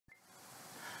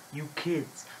You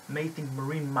kids may think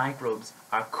marine microbes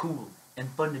are cool and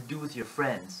fun to do with your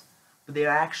friends, but they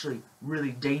are actually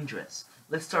really dangerous.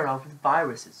 Let's start off with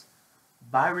viruses.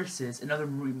 Viruses and other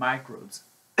marine microbes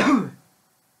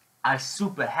are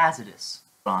super hazardous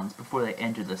before they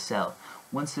enter the cell.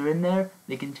 Once they're in there,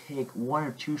 they can take one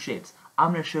or two shapes.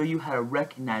 I'm going to show you how to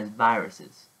recognize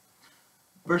viruses.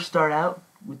 First, start out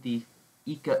with the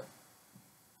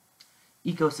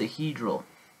icosahedral.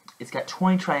 It's got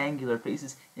 20 triangular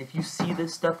faces. If you see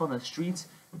this stuff on the streets,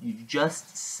 you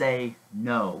just say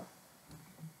no.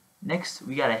 Next,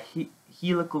 we got a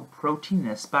helical protein in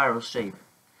a spiral shape.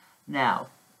 Now,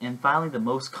 and finally the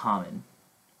most common,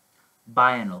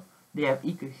 biennial. They have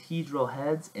icosahedral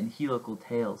heads and helical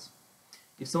tails.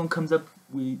 If someone comes up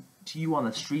to you on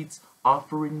the streets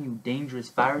offering you dangerous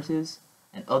viruses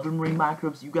and other marine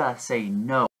microbes, you gotta say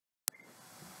no.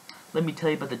 Let me tell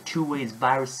you about the two ways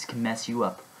viruses can mess you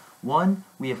up. One,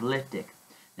 we have lytic.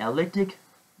 Now lytic,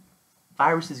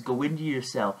 viruses go into your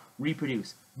cell,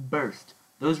 reproduce, burst.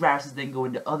 Those viruses then go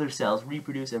into other cells,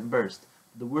 reproduce, and burst.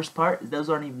 But the worst part is those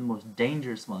aren't even the most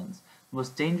dangerous ones. The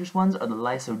most dangerous ones are the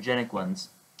lysogenic ones.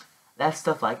 That's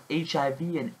stuff like HIV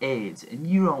and AIDS, and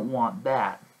you don't want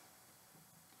that.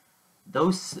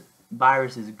 Those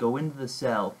viruses go into the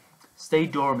cell, stay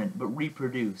dormant, but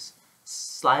reproduce,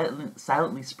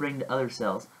 silently spreading to other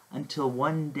cells, until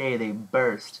one day they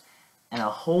burst, and a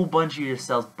whole bunch of your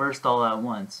cells burst all at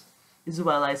once. This is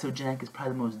why lysogenic is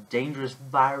probably the most dangerous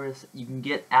virus you can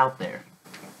get out there.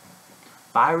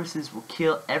 Viruses will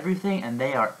kill everything, and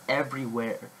they are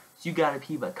everywhere, so you gotta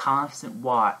keep a constant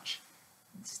watch.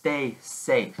 Stay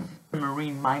safe. The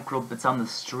marine microbe that's on the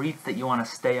streets that you want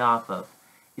to stay off of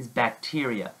is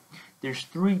bacteria. There's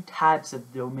 3 types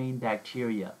of domain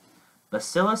bacteria: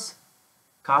 Bacillus,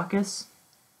 Coccus,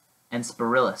 and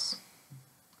Spirillus.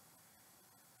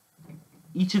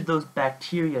 Each of those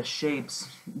bacteria shapes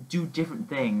do different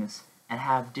things and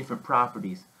have different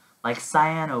properties. Like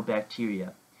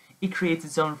cyanobacteria, it creates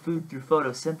its own food through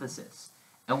photosynthesis,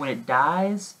 and when it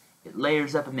dies, it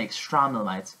layers up and makes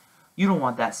stromatolites. You don't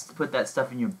want that to put that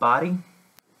stuff in your body.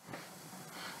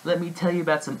 Let me tell you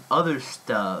about some other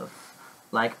stuff,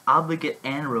 like obligate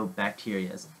anaerobe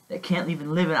bacteria that can't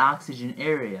even live in oxygen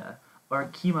area, or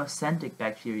chemosentic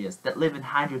bacteria that live in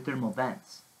hydrothermal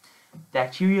vents.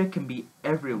 Bacteria can be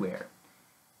everywhere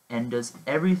and does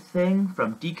everything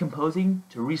from decomposing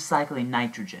to recycling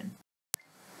nitrogen.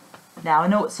 Now I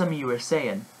know what some of you are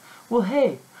saying. Well,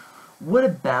 hey, what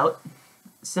about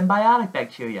symbiotic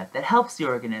bacteria that helps the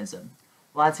organism?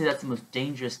 Well, I'd say that's the most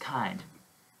dangerous kind.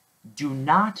 Do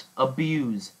not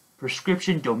abuse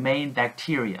prescription domain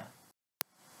bacteria.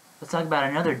 Let's talk about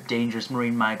another dangerous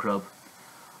marine microbe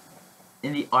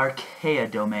in the archaea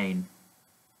domain.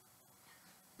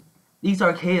 These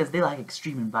archaeas, they like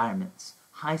extreme environments,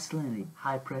 high salinity,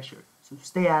 high pressure, so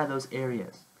stay out of those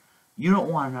areas. You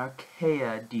don't want an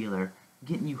archaea dealer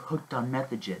getting you hooked on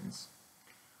methogens.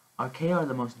 Archaea are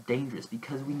the most dangerous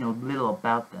because we know little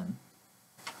about them.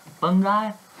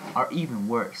 Fungi are even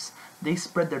worse. They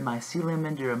spread their mycelium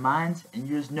into your minds, and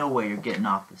there's no way you're getting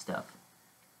off the stuff.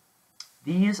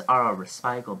 These are our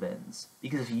recycle bins,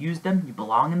 because if you use them, you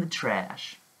belong in the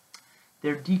trash.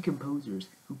 They're decomposers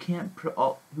who can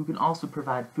also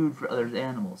provide food for other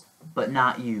animals, but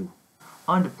not you.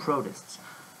 On to protists.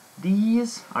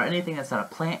 These are anything that's not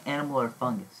a plant, animal, or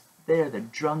fungus. They are the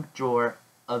junk drawer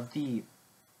of the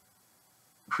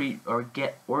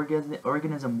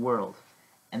organism world,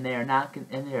 and they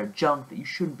are junk that you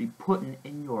shouldn't be putting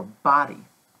in your body.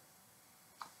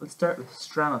 Let's start with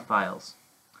stramophiles,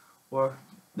 or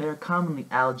they are commonly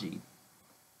algae.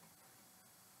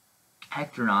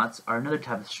 Hectonauts are another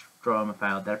type of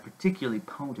stromophile that are particularly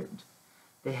potent.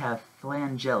 They have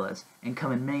flagellas and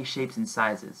come in many shapes and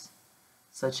sizes,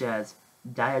 such as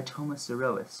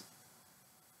Diatomacerois,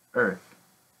 earth.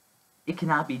 It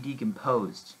cannot be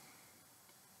decomposed.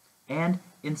 And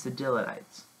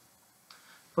incidillites.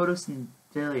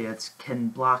 Photosyntheliates can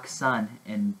block sun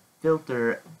and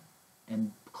filter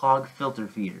and clog filter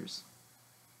feeders.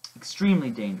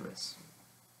 Extremely dangerous.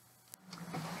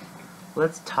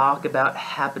 Let's talk about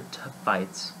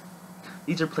hapatophytes.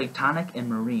 These are platonic and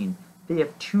marine. They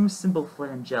have 2 simple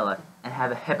flagella and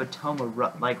have a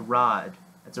hepatoma-like rod.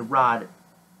 It's a rod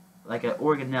like an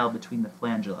organelle between the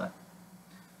flagella.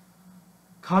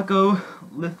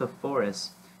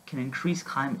 Coccolithophorus can increase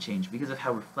climate change because of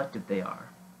how reflective they are.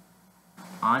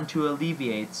 On to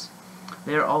alleviates.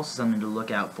 They are also something to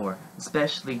look out for,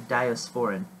 especially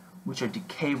Diosphorin, which are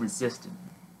decay resistant.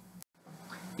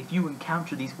 If you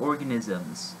encounter these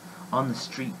organisms on the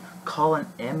street, call an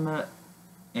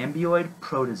ambioid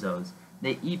protozoas.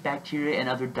 They eat bacteria and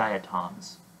other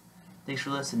diatoms. Thanks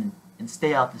for listening, and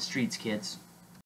stay off the streets, kids.